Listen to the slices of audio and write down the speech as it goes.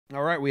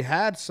All right, we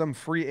had some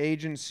free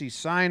agency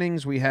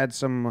signings. We had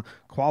some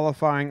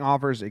qualifying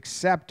offers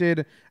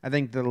accepted. I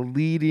think the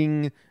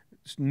leading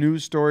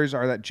news stories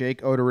are that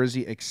Jake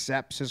Odorizzi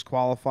accepts his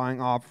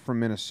qualifying offer from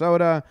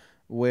Minnesota,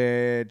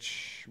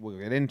 which we'll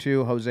get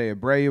into. Jose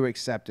Abreu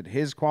accepted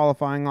his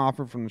qualifying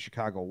offer from the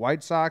Chicago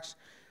White Sox.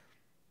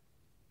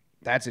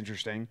 That's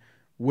interesting.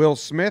 Will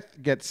Smith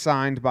gets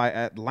signed by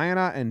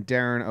Atlanta, and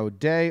Darren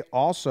O'Day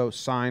also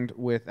signed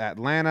with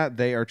Atlanta.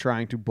 They are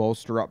trying to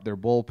bolster up their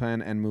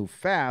bullpen and move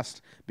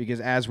fast because,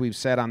 as we've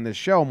said on this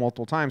show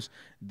multiple times,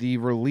 the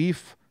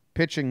relief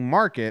pitching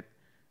market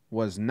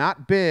was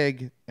not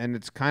big, and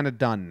it's kind of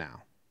done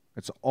now.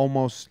 It's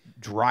almost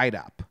dried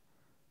up.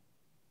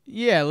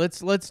 Yeah, let's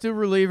do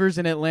relievers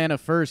in Atlanta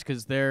first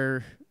because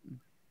they're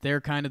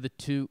kind of the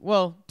two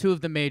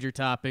of the major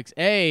topics.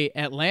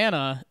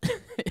 Atlanta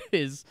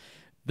is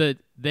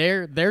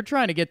they're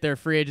trying to get their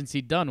free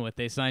agency done with.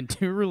 They signed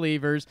 2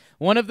 relievers.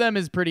 One of them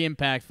is pretty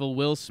impactful,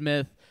 Will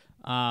Smith.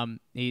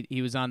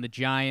 He was on the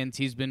Giants.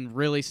 He's been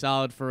really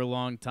solid for a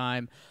long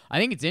time. I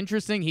think it's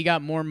interesting. He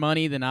got more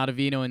money than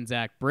Ottavino and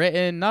Zach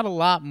Britton. Not a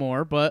lot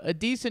more, but a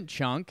decent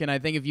chunk. And I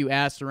think if you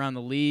asked around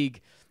the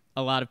league,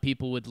 a lot of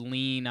people would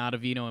lean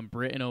Ottavino and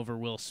Britton over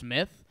Will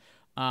Smith.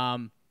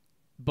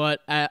 But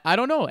I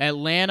don't know.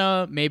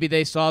 Atlanta, maybe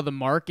they saw the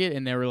market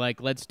and they were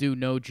like, let's do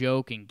no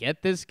joke and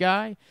get this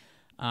guy.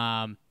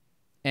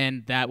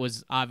 And that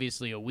was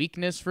obviously a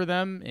weakness for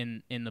them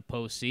in the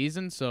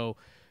postseason. So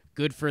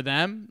good for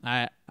them.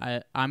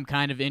 I'm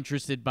kind of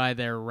interested by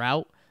their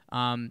route.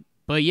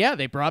 But yeah,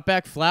 they brought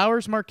back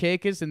Flowers,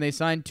 Markakis, and they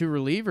signed 2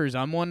 relievers.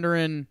 I'm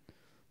wondering,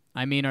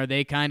 are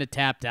they kind of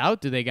tapped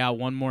out? Do they got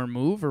one more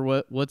move,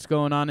 or what's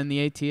going on in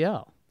the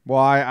ATL?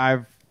 Well,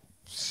 I've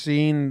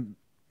seen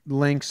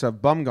links of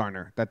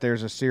Bumgarner that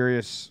there's a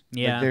serious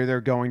that they're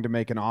going to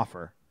make an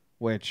offer,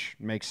 which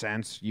makes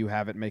sense. You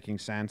have it making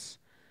sense.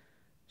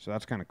 So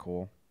that's kind of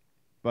cool.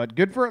 But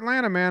good for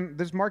Atlanta, man.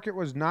 This market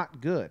was not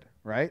good,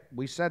 right?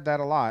 We said that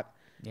a lot.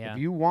 Yeah. If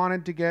you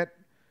wanted to get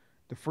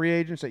the free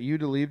agents that you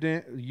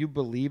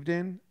believed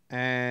in,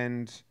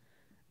 and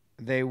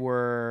they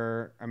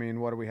were,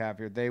 what do we have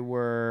here? They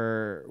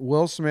were,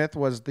 Will Smith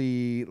was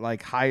the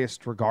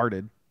highest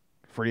regarded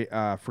free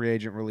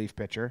agent relief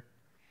pitcher.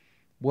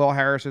 Will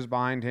Harris is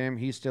behind him.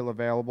 He's still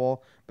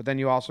available. But then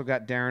you also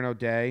got Darren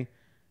O'Day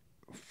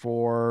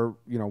for,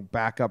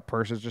 backup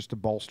purses just to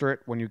bolster it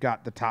when you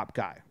got the top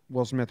guy.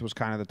 Will Smith was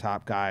kind of the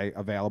top guy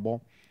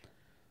available.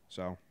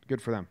 So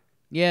good for them.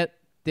 Yeah,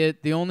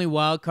 the only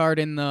wild card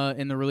in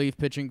the relief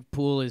pitching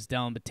pool is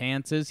Dellin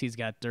Betances. He's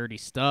got dirty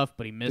stuff,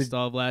 but he missed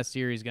all of last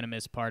year. He's going to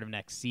miss part of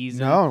next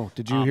season. No.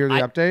 Did you hear the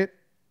update?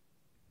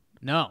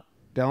 No.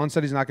 Dellin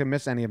said he's not going to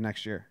miss any of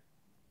next year.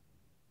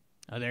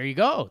 Oh, there you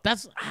go.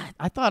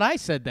 I thought I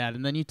said that,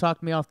 and then you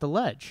talked me off the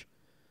ledge.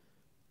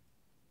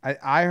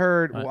 I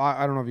heard. Well,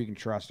 I don't know if you can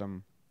trust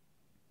him.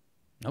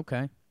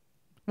 Okay.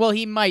 Well,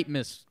 he might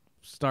miss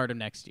start of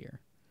next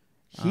year.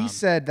 He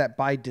said that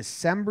by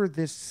December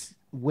this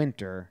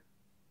winter,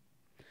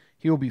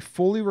 he will be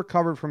fully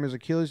recovered from his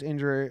Achilles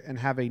injury and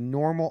have a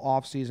normal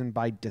offseason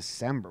by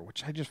December,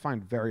 which I just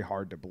find very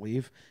hard to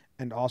believe,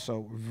 and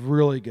also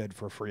really good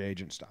for free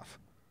agent stuff.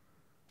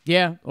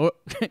 Yeah, or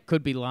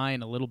could be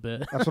lying a little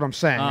bit. That's what I'm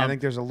saying. I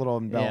think there's a little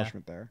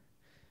embellishment there.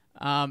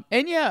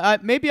 Maybe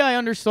I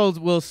undersold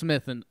Will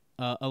Smith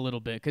a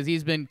little bit because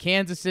he's been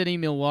Kansas City,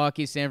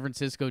 Milwaukee, San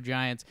Francisco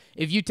Giants.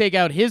 If you take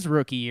out his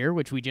rookie year,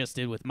 which we just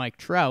did with Mike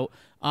Trout,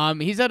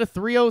 he's at a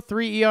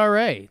 3.03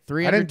 ERA,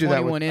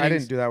 321 innings. I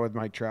didn't do that with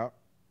Mike Trout.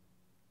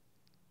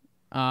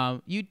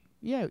 You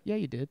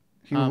did.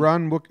 He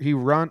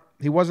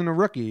wasn't a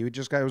rookie.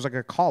 It was like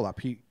a call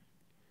up.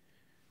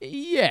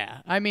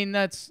 Yeah,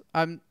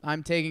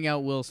 I'm taking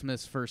out Will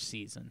Smith's first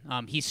season.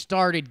 He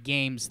started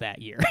games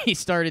that year. He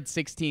started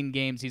 16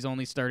 games. He's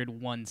only started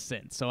 1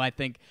 since. So I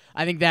think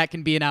that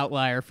can be an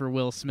outlier for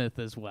Will Smith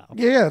as well.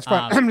 Yeah, that's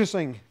fine. I'm just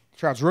saying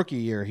Trout's rookie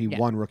year, he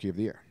won Rookie of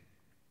the Year.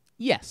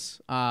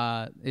 Yes,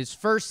 his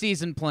first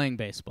season playing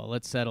baseball.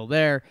 Let's settle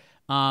there.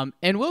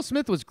 And Will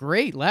Smith was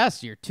great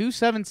last year.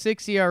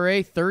 2.76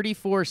 ERA,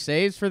 34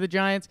 saves for the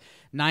Giants,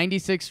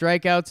 96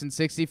 strikeouts in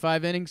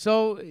 65 innings.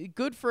 So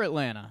good for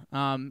Atlanta.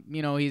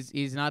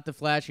 He's not the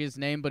flashiest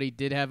name, but he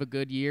did have a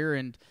good year,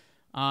 and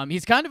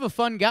he's kind of a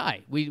fun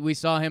guy. We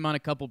saw him on a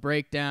couple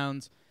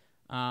breakdowns.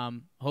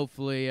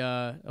 Hopefully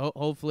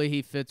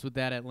he fits with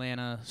that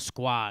Atlanta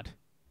squad.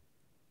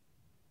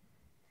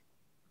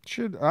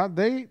 Should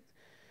they?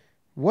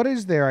 What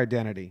is their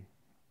identity?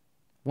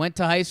 Went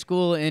to high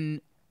school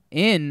in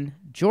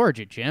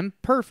Georgia, Jim.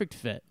 Perfect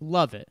fit.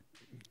 Love it.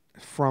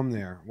 From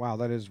there. Wow,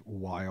 that is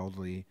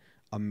wildly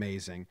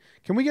amazing.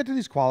 Can we get to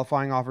these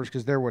qualifying offers?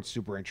 Because they're what's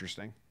super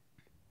interesting.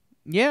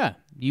 Yeah.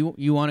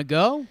 You want to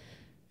go?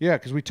 Yeah,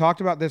 because we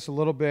talked about this a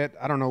little bit.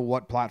 I don't know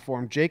what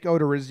platform. Jake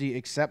Odorizzi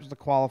accepts the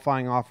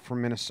qualifying offer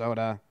from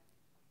Minnesota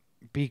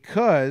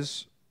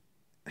because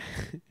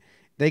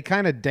they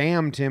kind of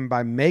damned him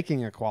by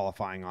making a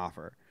qualifying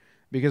offer.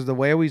 Because the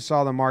way we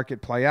saw the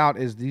market play out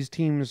is these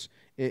teams,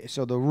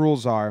 so the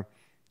rules are,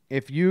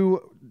 if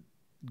you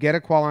get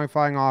a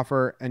qualifying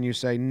offer and you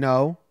say,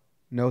 no,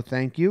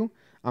 thank you,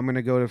 I'm going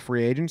to go to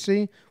free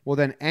agency, well,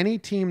 then any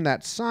team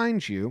that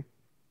signs you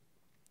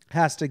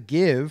has to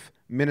give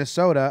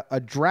Minnesota a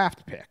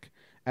draft pick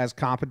as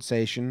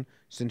compensation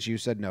since you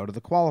said no to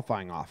the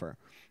qualifying offer.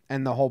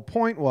 And the whole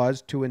point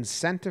was to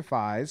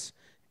incentivize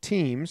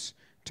teams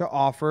to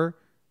offer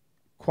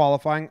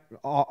qualifying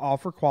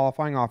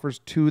offers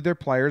to their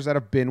players that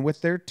have been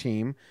with their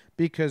team,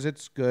 because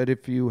it's good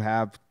if you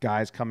have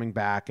guys coming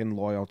back and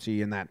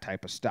loyalty and that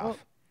type of stuff. Well,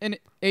 and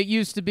it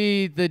used to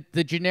be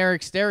the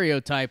generic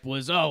stereotype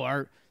was,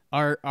 oh,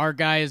 our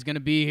guy is going to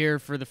be here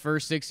for the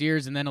first 6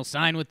 years and then he'll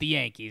sign with the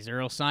Yankees or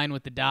he'll sign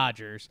with the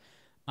Dodgers.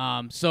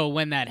 So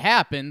when that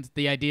happened,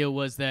 the idea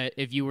was that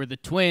if you were the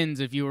Twins,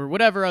 if you were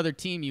whatever other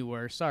team you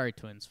were, sorry,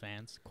 Twins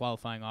fans,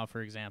 qualifying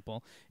offer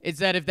example, it's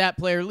that if that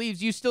player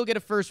leaves, you still get a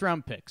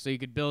first-round pick, so you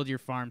could build your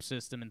farm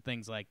system and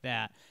things like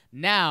that.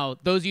 Now,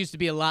 those used to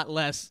be a lot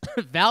less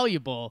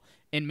valuable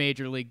in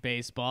Major League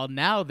Baseball.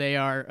 Now they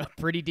are a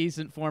pretty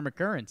decent form of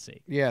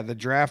currency. Yeah, the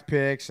draft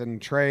picks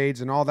and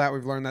trades and all that,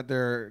 we've learned that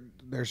they're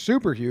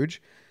super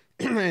huge.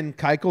 And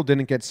Keuchel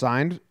didn't get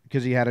signed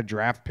because he had a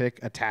draft pick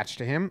attached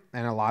to him.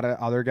 And a lot of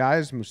other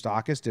guys,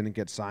 Moustakas, didn't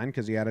get signed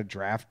because he had a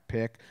draft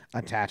pick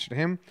attached to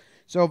him.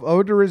 So if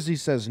Odorizzi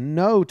says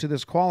no to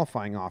this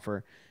qualifying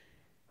offer,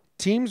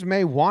 teams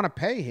may want to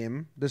pay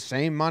him the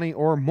same money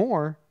or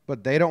more,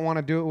 but they don't want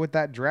to do it with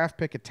that draft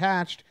pick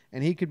attached,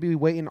 and he could be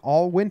waiting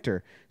all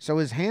winter. So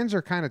his hands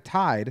are kind of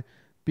tied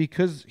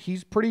because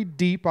he's pretty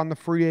deep on the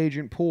free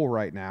agent pool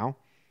right now,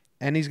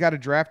 and he's got a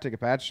draft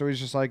ticket patch, so he's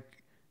just like,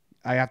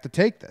 I have to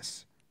take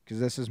this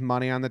because this is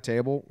money on the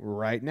table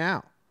right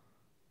now.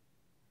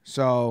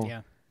 So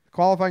yeah. The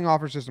qualifying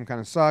offer system kind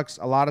of sucks.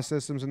 A lot of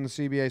systems in the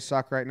CBA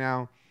suck right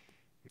now.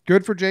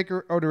 Good for Jake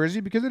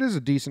Odorizzi because it is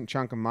a decent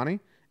chunk of money,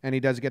 and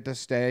he does get to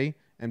stay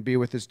and be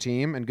with his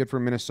team, and good for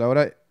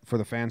Minnesota for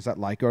the fans that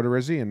like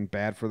Odorizzi, and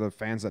bad for the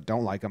fans that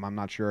don't like him. I'm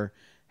not sure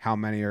how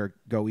many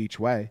go each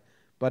way.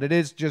 But it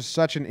is just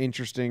such an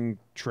interesting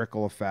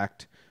trickle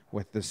effect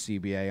with the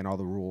CBA and all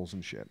the rules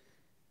and shit.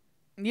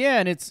 Yeah,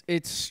 and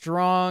it's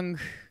strong.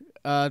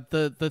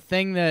 The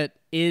thing that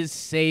is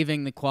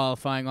saving the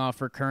qualifying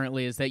offer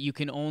currently is that you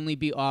can only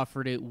be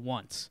offered it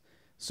once.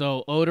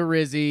 So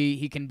Odorizzi,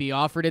 he can be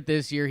offered it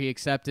this year. He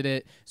accepted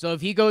it. So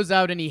if he goes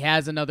out and he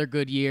has another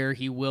good year,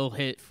 he will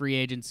hit free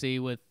agency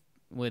with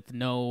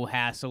no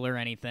hassle or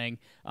anything.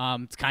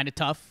 It's kind of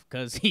tough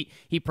because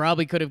he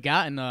probably could have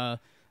gotten a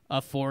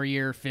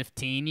 4-year,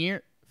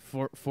 15-year,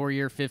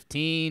 4-year,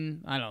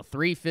 15. I don't know,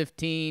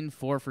 3-15,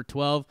 4 for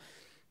 12.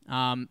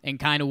 And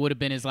kind of would have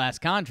been his last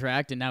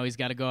contract, and now he's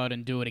got to go out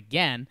and do it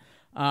again.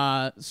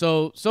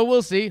 So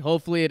we'll see.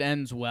 Hopefully it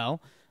ends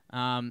well.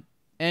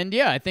 And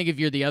yeah, I think if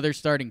you're the other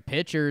starting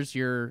pitchers,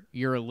 you're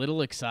a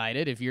little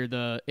excited. If you're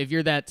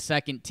that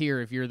second tier,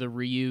 if you're the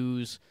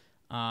Ryus,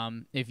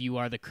 if you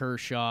are the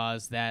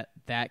Kershaws,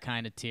 that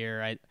kind of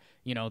tier,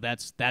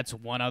 that's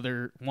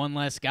one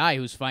less guy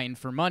who's fighting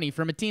for money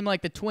from a team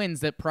like the Twins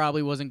that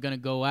probably wasn't going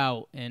to go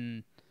out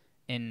and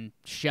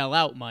shell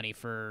out money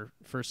for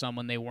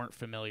someone they weren't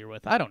familiar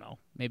with. I don't know.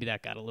 Maybe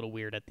that got a little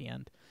weird at the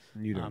end.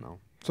 You don't know.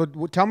 So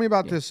tell me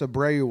about this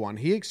Abreu one.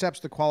 He accepts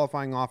the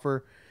qualifying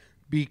offer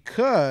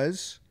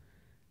because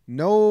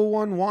no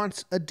one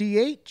wants a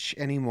DH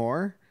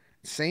anymore.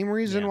 Same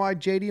reason why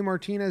JD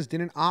Martinez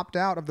didn't opt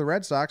out of the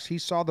Red Sox. He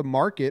saw the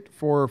market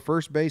for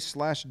first base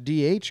 /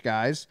 DH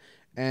guys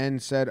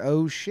and said,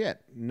 oh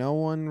shit, no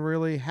one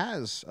really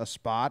has a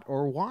spot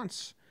or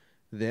wants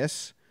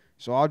this.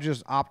 So I'll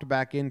just opt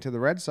back into the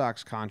Red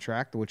Sox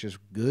contract, which is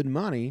good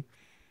money.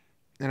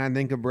 And I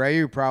think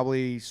Abreu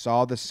probably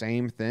saw the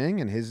same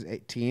thing, and his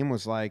team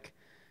was like,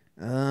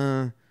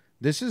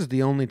 this is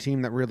the only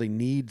team that really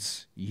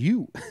needs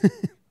you.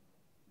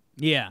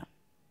 Yeah.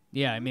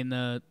 Yeah, I mean,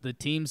 the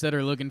teams that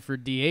are looking for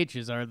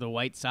DHs are the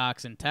White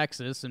Sox in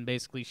Texas, and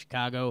basically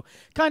Chicago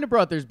kind of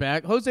brought theirs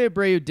back. Jose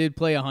Abreu did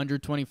play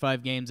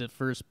 125 games at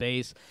first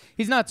base.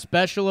 He's not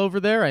special over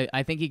there.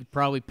 I think he could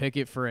probably pick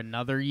it for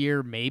another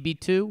year, maybe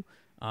 2.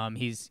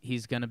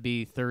 He's going to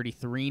be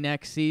 33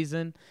 next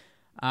season.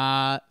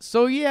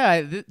 So,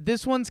 yeah,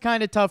 this one's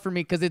kind of tough for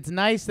me because it's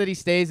nice that he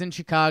stays in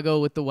Chicago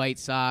with the White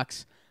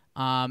Sox.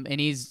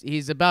 And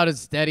he's about as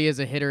steady as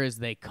a hitter as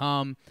they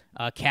come.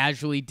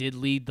 Casually did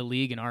lead the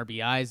league in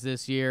RBIs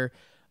this year.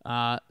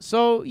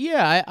 So,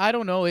 yeah, I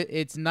don't know.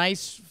 It's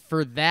nice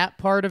for that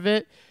part of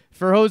it.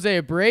 For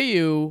Jose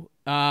Abreu,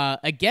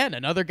 again,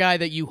 another guy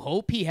that you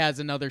hope he has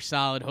another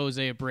solid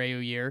Jose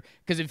Abreu year.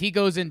 Because if he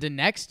goes into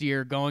next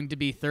year going to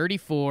be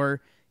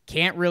 34,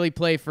 can't really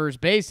play first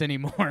base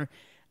anymore,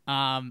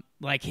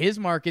 like his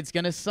market's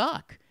going to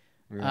suck.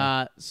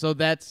 Yeah. So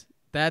that's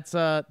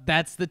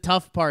the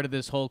tough part of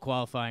this whole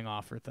qualifying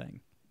offer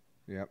thing.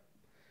 Yep.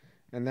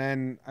 And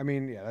then, I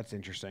mean, yeah, that's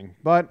interesting.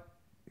 But,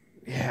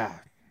 yeah,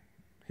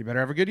 he better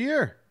have a good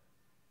year.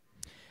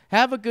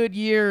 Have a good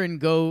year and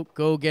go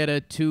get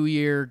a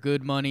 2-year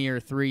good money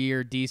or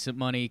 3-year decent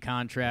money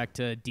contract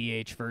to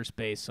DH first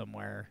base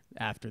somewhere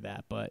after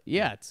that. But,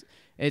 yeah,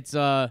 it's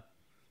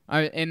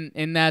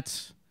and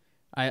that's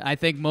I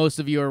think most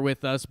of you are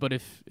with us, but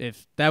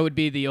if that would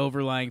be the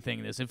overlying thing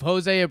in this. If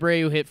Jose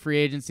Abreu hit free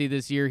agency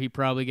this year, he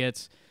probably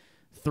gets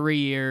 3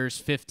 years,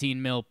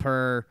 15 mil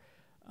per.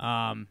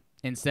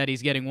 Instead,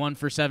 he's getting 1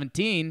 for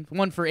 17,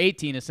 1 for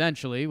 18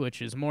 essentially,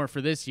 which is more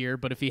for this year.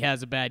 But if he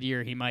has a bad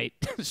year, he might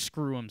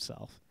screw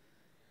himself.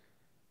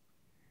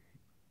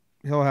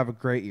 He'll have a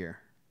great year.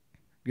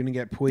 You're going to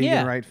get Puig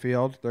in right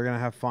field. They're going to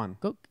have fun.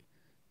 Go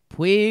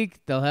Puig,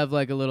 they'll have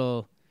like a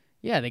little...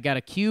 Yeah, they got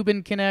a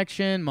Cuban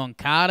connection.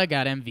 Moncada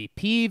got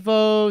MVP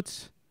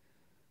votes.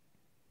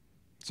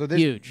 So this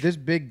Huge. This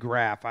big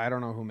graph, I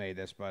don't know who made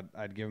this, but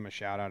I'd give him a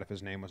shout-out if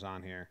his name was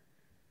on here.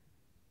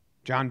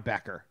 John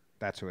Becker.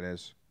 That's who it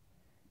is.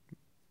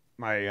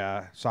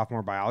 My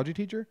sophomore biology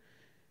teacher.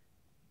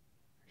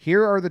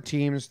 Here are the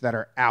teams that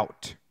are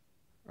out,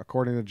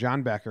 according to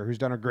John Becker, who's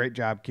done a great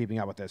job keeping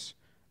up with this,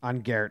 on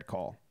Garrett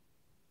Cole.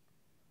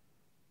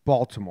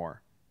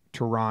 Baltimore,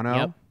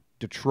 Toronto,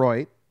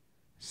 Detroit,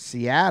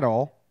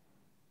 Seattle,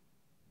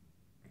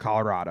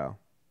 Colorado.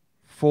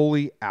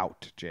 Fully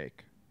out,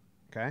 Jake.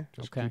 Okay?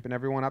 Just keeping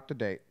everyone up to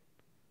date.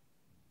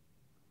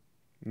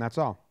 And that's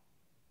all.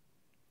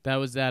 That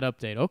was that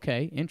update.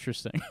 Okay,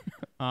 interesting.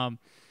 I'm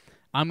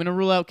going to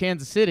rule out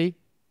Kansas City.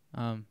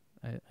 I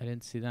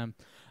didn't see them.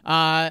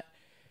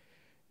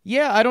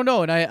 Yeah, I don't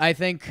know. And I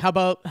think how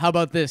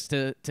about this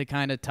to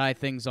kind of tie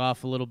things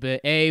off a little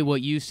bit?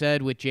 What you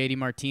said with JD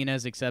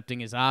Martinez accepting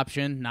his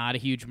option, not a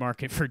huge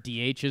market for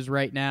DHs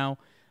right now.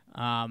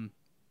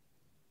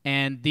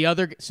 And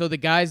the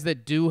guys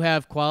that do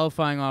have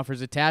qualifying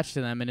offers attached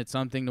to them, and it's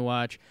something to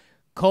watch.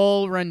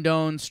 Cole,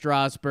 Rendon,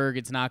 Strasburg,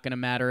 it's not going to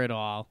matter at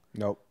all.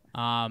 Nope.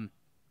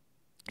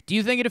 Do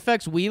you think it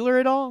affects Wheeler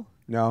at all?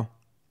 No.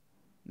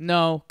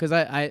 No, because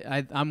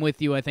I'm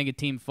with you. I think a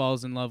team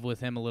falls in love with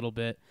him a little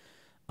bit.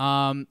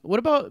 What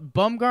about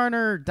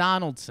Bumgarner,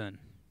 Donaldson?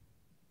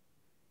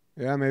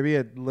 Yeah, maybe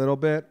a little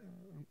bit.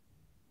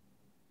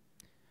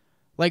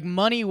 Like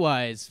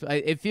money-wise,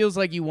 it feels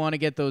like you want to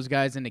get those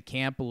guys into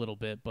camp a little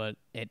bit, but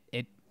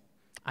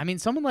I mean,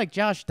 someone like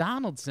Josh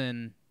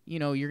Donaldson,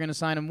 you're going to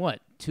sign him,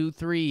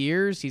 2-3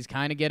 years? He's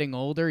kind of getting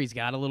older. He's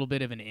got a little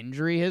bit of an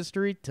injury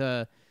history.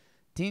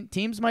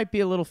 Teams might be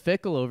a little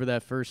fickle over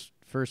that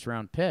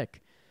first-round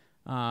pick.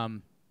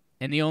 And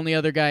the only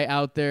other guy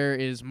out there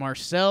is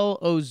Marcell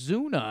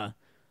Ozuna,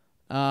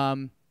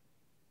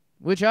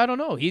 which I don't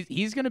know.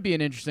 He's going to be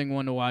an interesting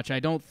one to watch. I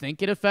don't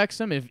think it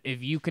affects him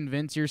if you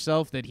convince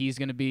yourself that he's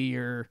going to be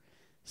your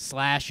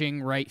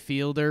slashing right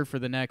fielder for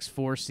the next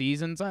 4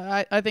 seasons.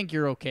 I think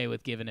you're okay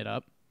with giving it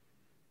up.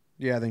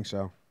 Yeah, I think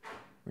so.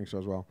 I think so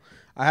as well.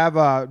 I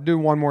have do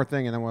one more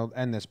thing and then we'll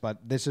end this. But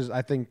this is,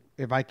 I think,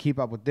 if I keep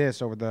up with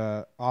this over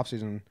the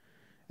offseason,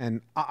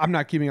 and I'm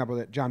not keeping up with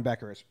it, John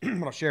Becker is,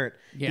 but I'll share it.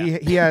 Yeah.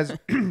 He has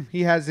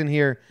he has in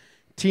here,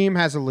 team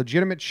has a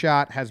legitimate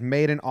shot, has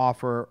made an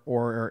offer,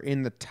 or are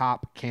in the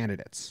top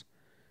candidates.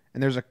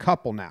 And there's a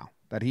couple now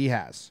that he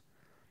has.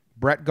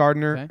 Brett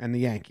Gardner and the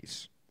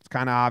Yankees. It's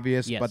kind of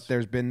obvious, but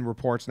there's been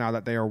reports now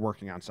that they are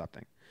working on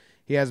something.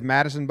 He has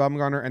Madison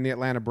Bumgarner and the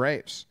Atlanta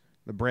Braves.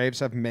 The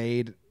Braves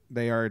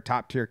they are a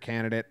top-tier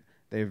candidate.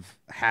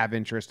 Have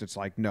interest. It's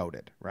like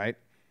noted, right?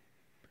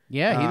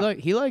 Yeah,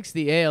 he likes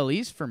the AL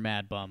East for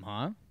Mad Bum,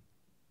 huh?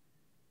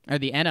 Or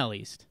the NL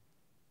East.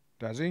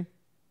 Does he?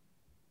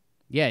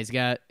 Yeah,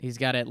 he's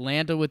got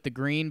Atlanta with the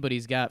green, but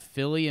he's got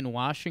Philly and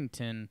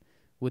Washington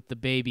with the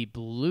baby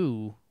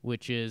blue,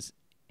 which is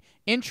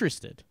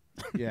interested.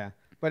 Yeah,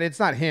 but it's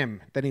not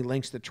him. Then he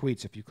links the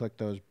tweets if you click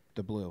the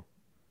blue.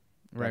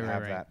 Right.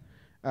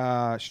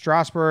 That.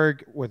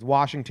 Strasburg with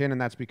Washington,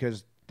 and that's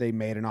because they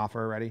made an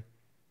offer already.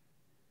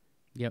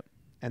 Yep.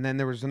 And then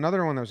there was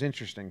another one that was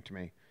interesting to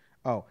me.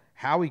 Oh,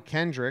 Howie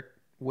Kendrick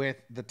with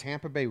the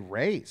Tampa Bay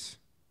Rays.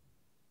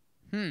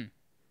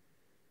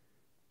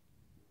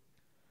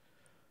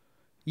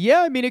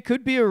 Yeah, I mean, it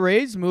could be a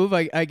Rays move.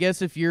 I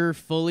guess if you're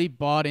fully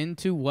bought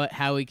into what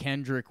Howie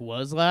Kendrick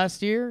was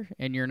last year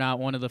and you're not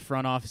one of the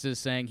front offices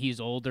saying he's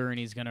older and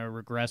he's going to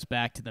regress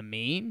back to the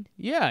mean,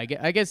 yeah,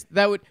 I guess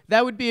that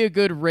would be a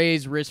good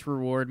Rays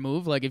risk-reward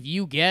move. Like, if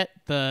you get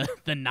the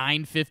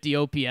 950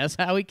 OPS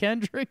Howie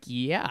Kendrick,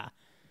 yeah.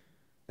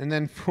 And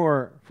then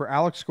for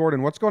Alex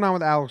Gordon, what's going on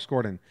with Alex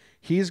Gordon?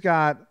 He's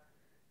got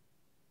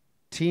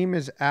team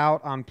is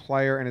out on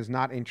player and is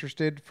not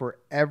interested for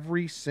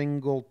every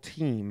single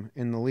team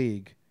in the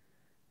league.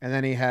 And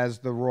then he has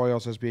the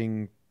Royals as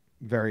being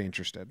very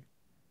interested.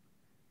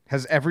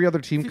 Has every other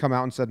team come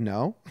out and said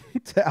no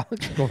to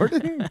Alex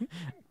Gordon?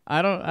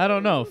 I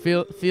don't know.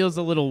 Feels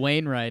a little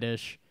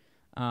Wainwright-ish.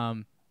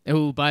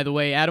 Who, by the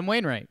way, Adam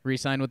Wainwright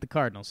re-signed with the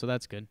Cardinals, so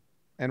that's good.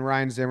 And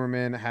Ryan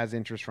Zimmerman has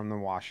interest from the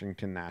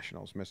Washington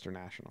Nationals, Mr.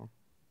 National.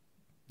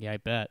 Yeah, I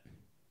bet.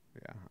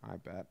 Yeah, I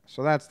bet.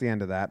 So that's the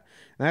end of that.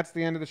 And that's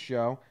the end of the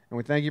show. And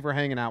we thank you for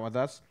hanging out with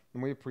us,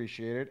 and we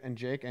appreciate it. And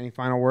Jake, any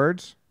final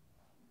words?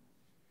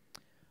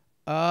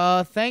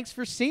 Thanks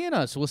for seeing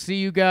us. We'll see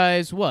you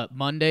guys,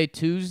 Monday,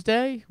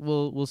 Tuesday?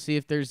 We'll see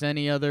if there's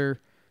any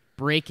other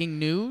breaking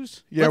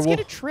news. Yeah, Let's get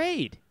a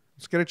trade.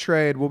 Let's get a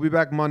trade. We'll be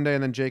back Monday,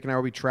 and then Jake and I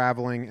will be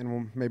traveling, and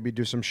we'll maybe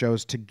do some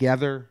shows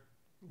together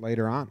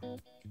later on.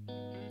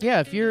 Yeah,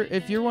 if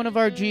you're one of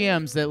our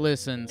GMs that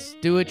listens,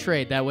 do a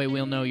trade. That way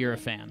we'll know you're a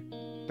fan.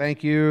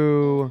 Thank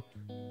you.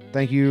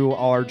 Thank you,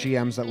 all our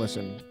GMs that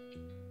listen.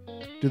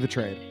 Do the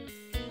trade.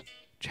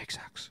 Jake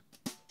sucks.